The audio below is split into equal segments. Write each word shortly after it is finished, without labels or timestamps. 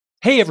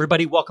Hey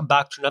everybody, welcome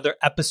back to another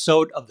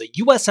episode of the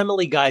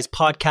USMLE Guys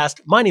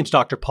podcast. My name's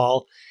Dr.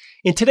 Paul.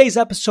 In today's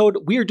episode,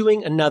 we are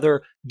doing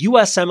another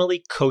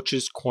USMLE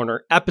Coaches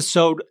Corner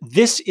episode.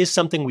 This is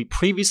something we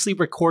previously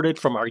recorded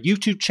from our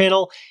YouTube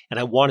channel, and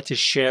I wanted to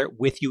share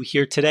with you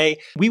here today.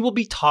 We will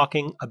be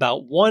talking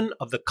about one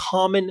of the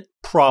common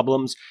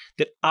problems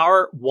that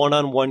our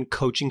one-on-one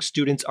coaching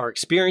students are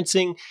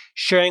experiencing,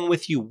 sharing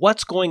with you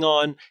what's going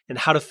on and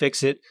how to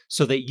fix it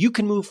so that you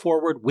can move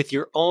forward with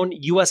your own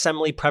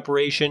USMLE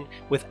preparation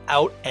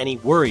without any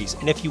worries.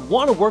 And if you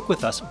want to work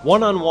with us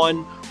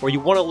one-on-one, or you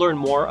want to learn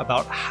more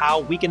about how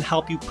we can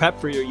help you prep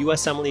for your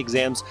USMLE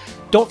exams,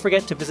 don't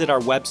forget to visit our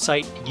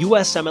website,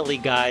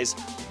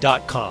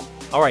 usmleguys.com.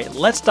 All right,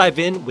 let's dive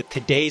in with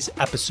today's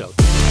episode.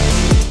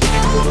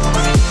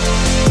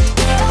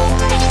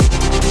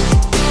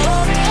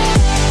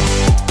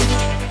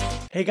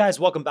 Hey guys,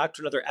 welcome back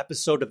to another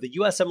episode of the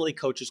USMLE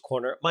Coaches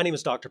Corner. My name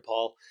is Dr.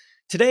 Paul.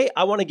 Today,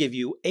 I want to give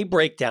you a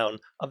breakdown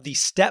of the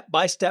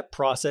step-by-step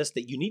process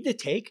that you need to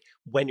take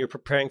when you're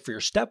preparing for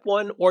your Step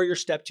 1 or your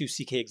Step 2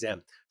 CK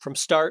exam, from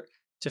start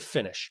to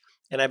finish.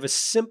 And I have a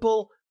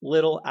simple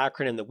little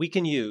acronym that we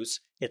can use.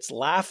 It's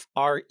LAF,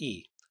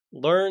 R-E.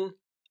 Learn,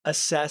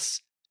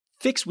 assess,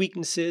 fix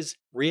weaknesses,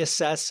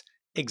 reassess,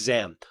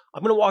 exam.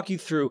 I'm going to walk you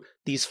through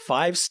these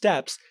 5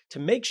 steps to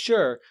make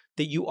sure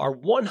that you are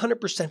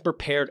 100%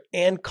 prepared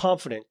and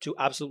confident to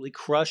absolutely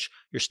crush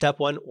your Step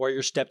 1 or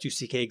your Step 2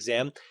 CK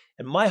exam.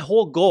 And my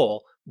whole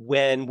goal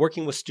when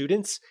working with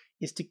students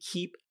is to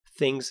keep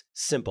things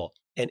simple.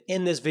 And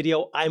in this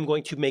video, I'm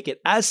going to make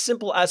it as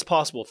simple as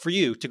possible for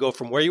you to go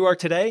from where you are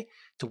today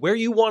to where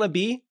you want to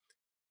be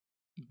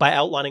by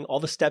outlining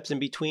all the steps in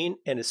between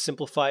in as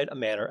simplified a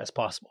manner as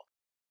possible.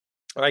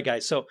 All right,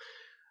 guys. So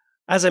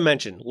as I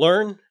mentioned,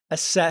 learn,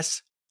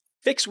 assess,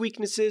 fix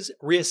weaknesses,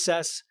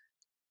 reassess,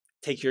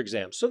 take your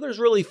exam. So there's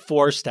really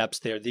 4 steps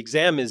there. The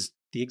exam is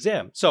the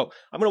exam. So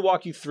I'm going to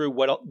walk you through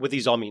what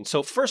these all mean.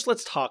 So first,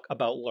 let's talk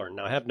about learn.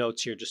 Now I have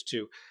notes here just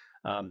to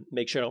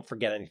make sure I don't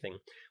forget anything.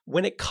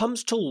 When it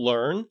comes to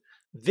learn,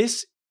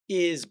 this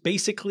is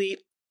basically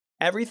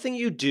everything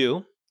you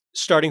do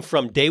starting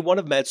from day 1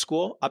 of med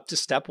school up to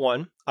Step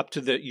 1, up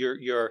to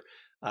your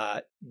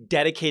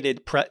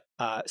dedicated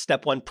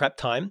Step 1 prep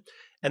time,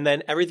 and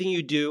then everything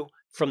you do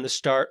from the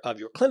start of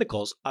your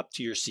clinicals up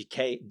to your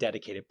CK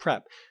dedicated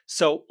prep.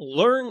 So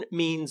learn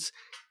means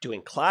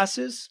doing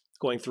classes,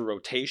 going through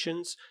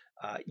rotations,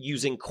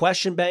 using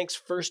question banks,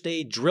 first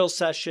aid, drill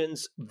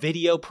sessions,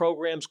 video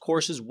programs,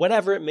 courses,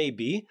 whatever it may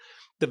be.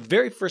 The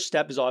very first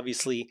step is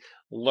obviously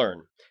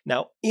learn.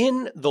 Now,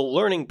 in the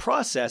learning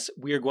process,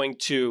 we are going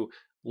to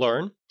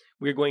learn.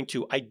 We are going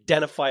to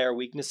identify our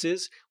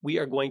weaknesses. We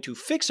are going to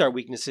fix our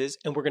weaknesses,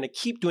 and we're going to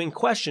keep doing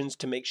questions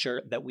to make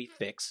sure that we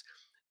fix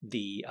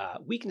the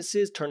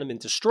weaknesses, turn them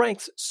into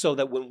strengths, so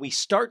that when we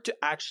start to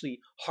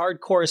actually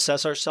hardcore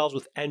assess ourselves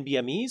with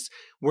NBMEs,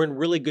 we're in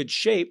really good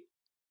shape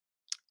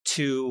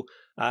to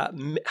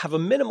have a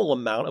minimal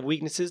amount of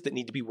weaknesses that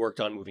need to be worked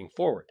on moving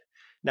forward.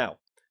 Now,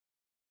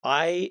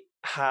 I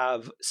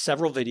have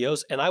several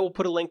videos, and I will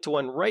put a link to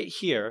one right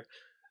here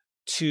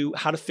to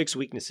how to fix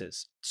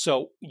weaknesses.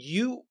 So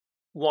you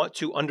want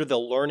to, under the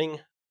learning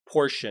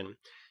portion,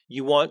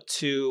 you want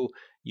to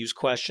use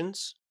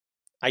questions,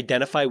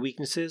 identify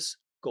weaknesses,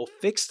 go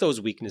fix those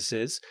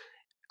weaknesses,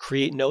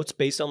 create notes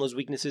based on those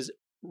weaknesses,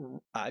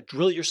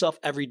 drill yourself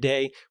every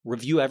day,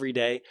 review every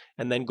day,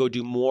 and then go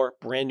do more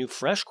brand new,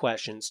 fresh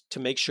questions to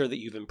make sure that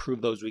you've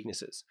improved those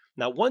weaknesses.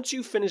 Now, once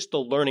you finish the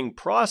learning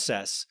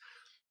process,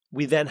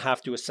 we then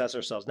have to assess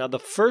ourselves. Now, the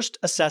first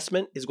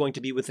assessment is going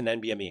to be with an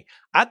NBME.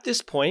 At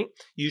this point,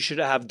 you should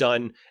have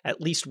done at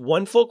least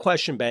 1 full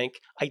question bank,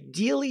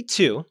 ideally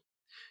 2.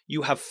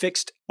 You have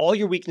fixed all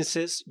your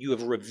weaknesses. You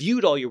have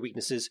reviewed all your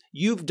weaknesses.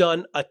 You've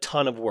done a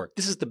ton of work.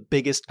 This is the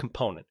biggest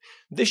component.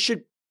 This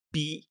should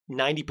be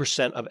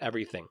 90% of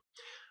everything.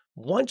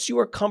 Once you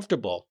are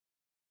comfortable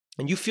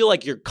and you feel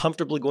like you're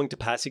comfortably going to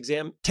pass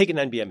exam, take an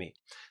NBME.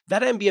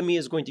 That NBME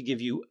is going to give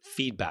you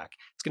feedback.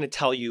 It's going to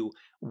tell you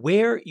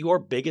where your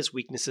biggest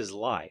weaknesses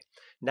lie.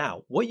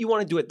 Now, what you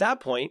want to do at that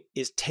point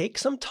is take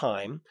some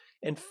time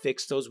and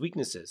fix those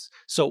weaknesses.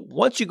 So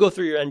once you go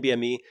through your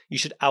NBME, you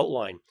should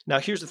outline. Now,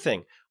 here's the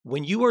thing.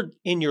 When you are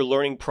in your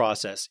learning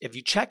process, if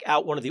you check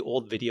out one of the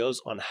old videos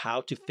on how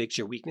to fix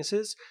your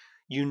weaknesses,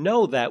 you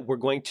know that we're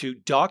going to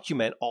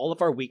document all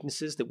of our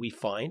weaknesses that we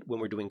find when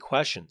we're doing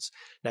questions.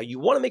 Now, you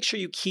want to make sure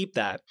you keep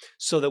that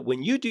so that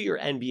when you do your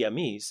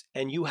NBMEs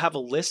and you have a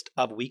list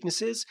of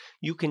weaknesses,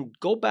 you can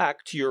go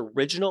back to your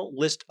original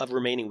list of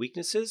remaining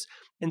weaknesses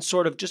and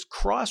sort of just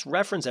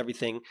cross-reference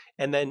everything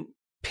and then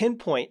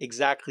pinpoint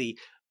exactly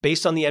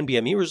based on the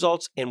NBME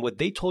results and what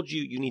they told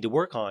you you need to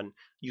work on.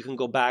 You can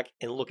go back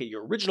and look at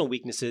your original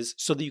weaknesses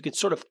so that you can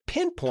sort of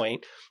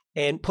pinpoint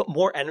and put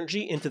more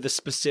energy into the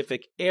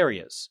specific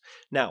areas.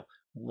 Now,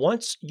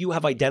 once you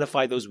have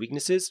identified those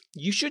weaknesses,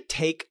 you should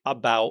take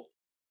about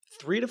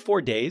 3 to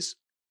 4 days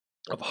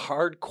of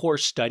hardcore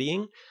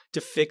studying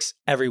to fix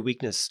every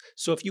weakness.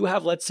 So if you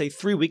have, let's say,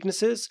 3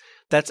 weaknesses,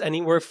 that's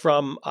anywhere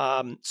from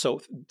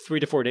 3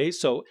 to 4 days,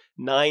 so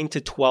 9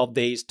 to 12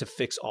 days to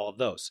fix all of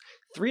those.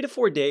 3 to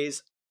 4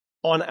 days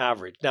on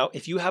average. Now,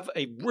 if you have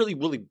a really,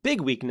 really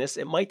big weakness,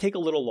 it might take a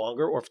little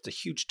longer, or if it's a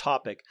huge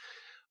topic.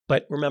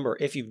 But remember,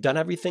 if you've done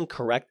everything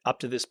correct up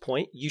to this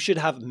point, you should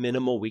have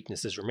minimal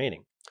weaknesses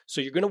remaining.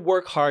 So you're going to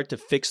work hard to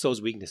fix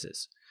those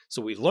weaknesses.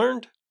 So we've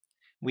learned,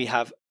 we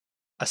have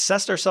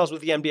assessed ourselves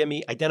with the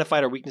NBME,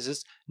 identified our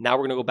weaknesses. Now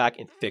we're going to go back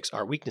and fix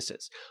our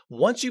weaknesses.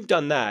 Once you've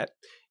done that,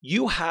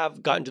 you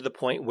have gotten to the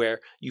point where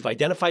you've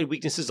identified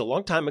weaknesses a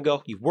long time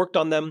ago. You've worked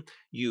on them.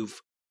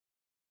 You've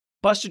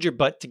busted your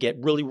butt to get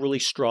really, really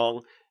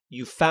strong.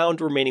 You found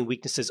remaining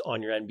weaknesses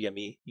on your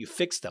NBME. You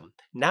fixed them.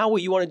 Now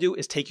what you want to do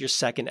is take your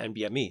second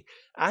NBME.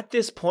 At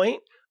this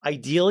point,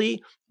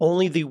 ideally,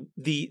 only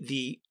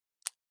the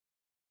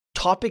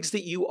topics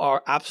that you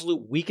are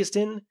absolute weakest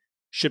in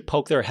should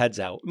poke their heads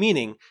out,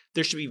 meaning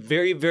there should be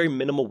very, very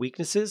minimal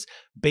weaknesses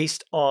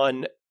based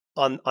on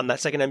that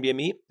second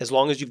NBME, as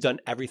long as you've done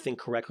everything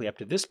correctly up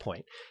to this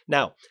point.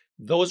 Now,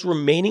 those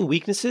remaining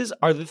weaknesses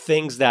are the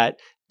things that,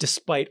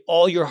 despite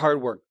all your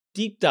hard work,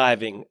 deep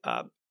diving,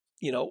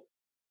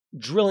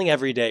 drilling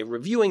every day,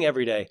 reviewing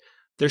every day,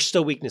 there's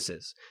still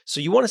weaknesses.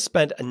 So you want to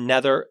spend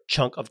another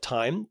chunk of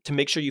time to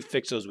make sure you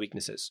fix those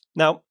weaknesses.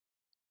 Now,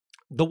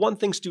 the one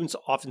thing students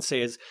often say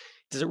is,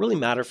 does it really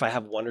matter if I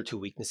have 1 or 2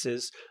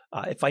 weaknesses?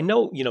 If I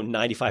know,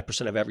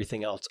 95% of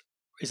everything else,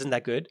 isn't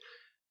that good?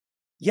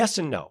 Yes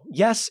and no.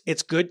 Yes,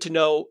 it's good to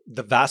know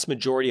the vast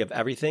majority of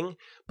everything.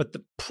 But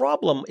the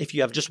problem, if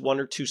you have just 1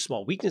 or 2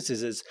 small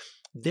weaknesses, is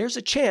there's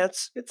a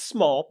chance, it's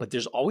small, but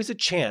there's always a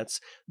chance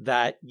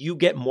that you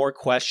get more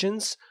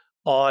questions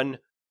on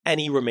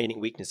any remaining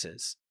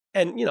weaknesses.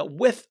 And,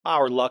 with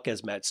our luck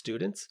as med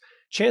students,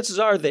 chances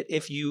are that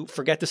if you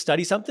forget to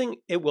study something,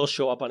 it will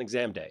show up on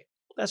exam day.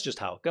 That's just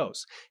how it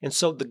goes. And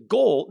so the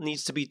goal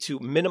needs to be to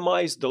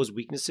minimize those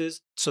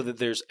weaknesses so that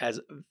there's as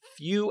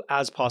few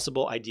as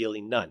possible,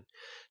 ideally none.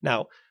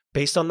 Now,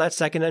 based on that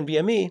second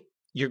NBME,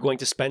 you're going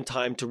to spend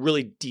time to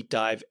really deep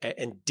dive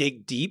and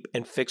dig deep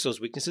and fix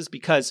those weaknesses,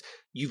 because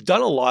you've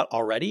done a lot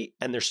already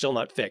and they're still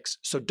not fixed.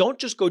 So don't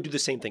just go do the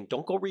same thing.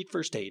 Don't go read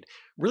first aid.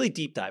 Really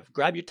deep dive.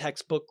 Grab your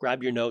textbook,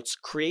 grab your notes,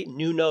 create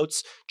new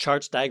notes,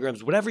 charts,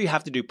 diagrams, whatever you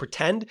have to do.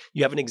 Pretend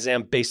you have an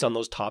exam based on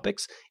those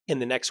topics in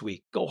the next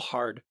week. Go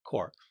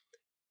hardcore.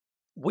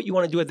 What you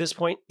want to do at this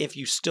point, if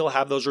you still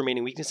have those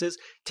remaining weaknesses,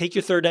 take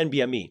your third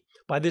NBME.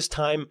 By this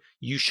time,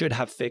 you should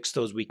have fixed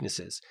those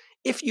weaknesses.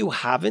 If you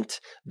haven't,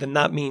 then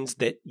that means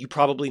that you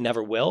probably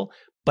never will,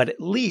 but at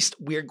least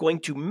we're going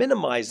to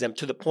minimize them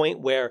to the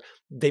point where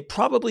they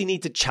probably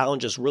need to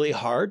challenge us really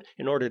hard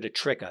in order to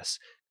trick us.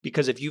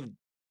 Because if you've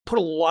put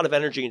a lot of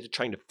energy into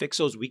trying to fix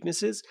those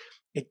weaknesses,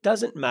 it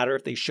doesn't matter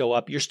if they show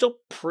up. You're still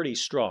pretty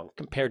strong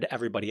compared to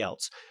everybody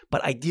else.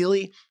 But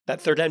ideally,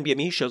 that third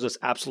NBME shows us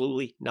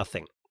absolutely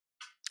nothing.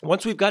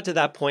 Once we've got to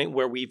that point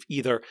where we've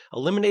either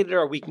eliminated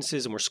our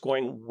weaknesses and we're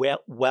scoring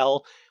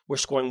well, we're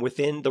scoring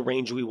within the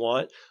range we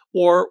want,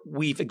 or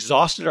we've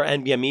exhausted our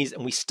NBMEs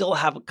and we still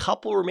have a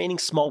couple remaining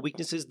small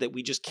weaknesses that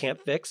we just can't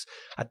fix,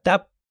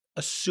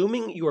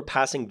 assuming you are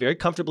passing very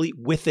comfortably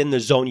within the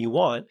zone you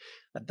want,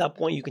 at that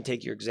point you can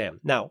take your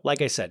exam. Now,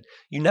 like I said,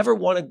 you never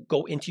want to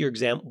go into your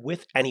exam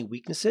with any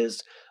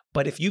weaknesses,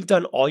 but if you've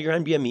done all your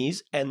NBMEs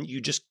and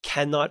you just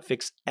cannot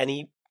fix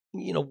any,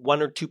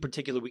 1 or 2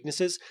 particular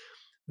weaknesses,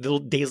 the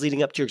days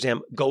leading up to your exam,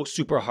 go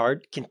super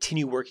hard,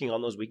 continue working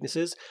on those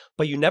weaknesses,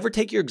 but you never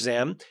take your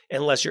exam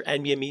unless your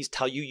NBMEs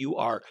tell you you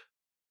are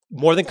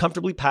more than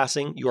comfortably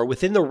passing, you are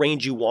within the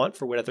range you want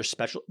for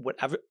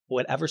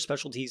whatever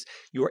specialties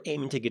you are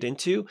aiming to get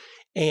into,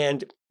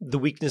 and the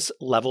weakness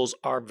levels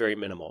are very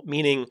minimal.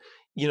 Meaning,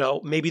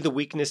 maybe the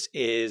weakness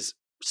is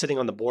sitting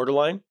on the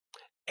borderline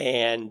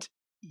and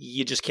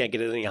you just can't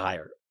get it any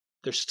higher.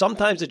 There's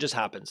sometimes it just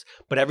happens,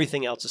 but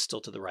everything else is still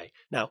to the right.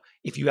 Now,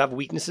 if you have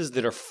weaknesses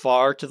that are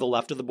far to the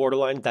left of the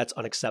borderline, that's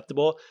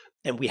unacceptable,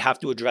 and we have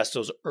to address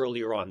those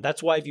earlier on.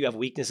 That's why if you have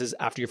weaknesses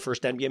after your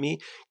first NBME,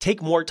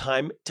 take more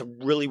time to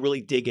really,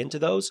 really dig into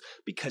those,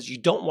 because you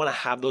don't want to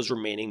have those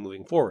remaining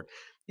moving forward.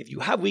 If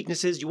you have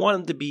weaknesses, you want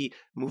them to be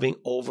moving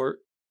over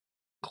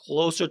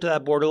closer to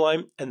that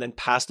borderline and then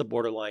past the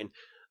borderline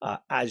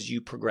as you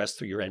progress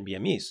through your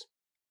NBMEs.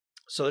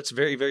 So it's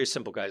very, very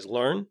simple, guys.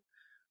 Learn,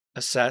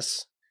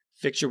 assess,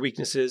 fix your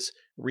weaknesses,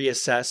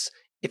 reassess.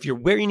 If you're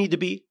where you need to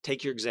be,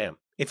 take your exam.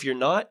 If you're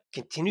not,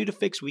 continue to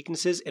fix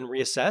weaknesses and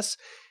reassess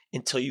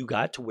until you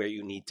got to where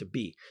you need to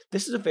be.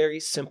 This is a very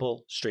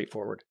simple,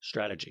 straightforward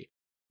strategy.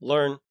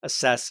 Learn,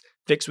 assess,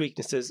 fix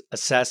weaknesses,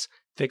 assess,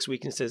 fix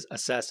weaknesses,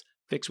 assess,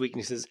 fix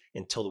weaknesses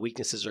until the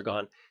weaknesses are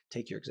gone.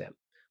 Take your exam.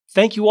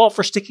 Thank you all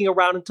for sticking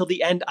around until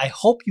the end. I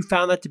hope you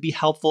found that to be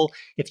helpful.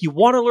 If you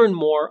want to learn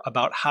more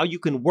about how you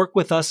can work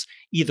with us,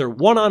 either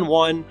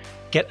one-on-one,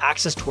 get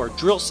access to our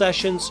drill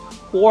sessions,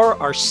 or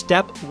our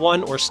Step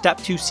 1 or Step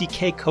 2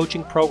 CK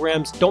coaching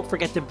programs, don't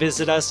forget to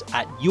visit us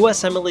at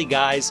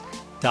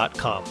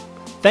USMLEguys.com.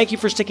 Thank you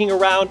for sticking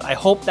around. I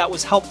hope that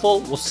was helpful.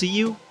 We'll see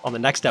you on the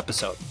next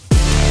episode.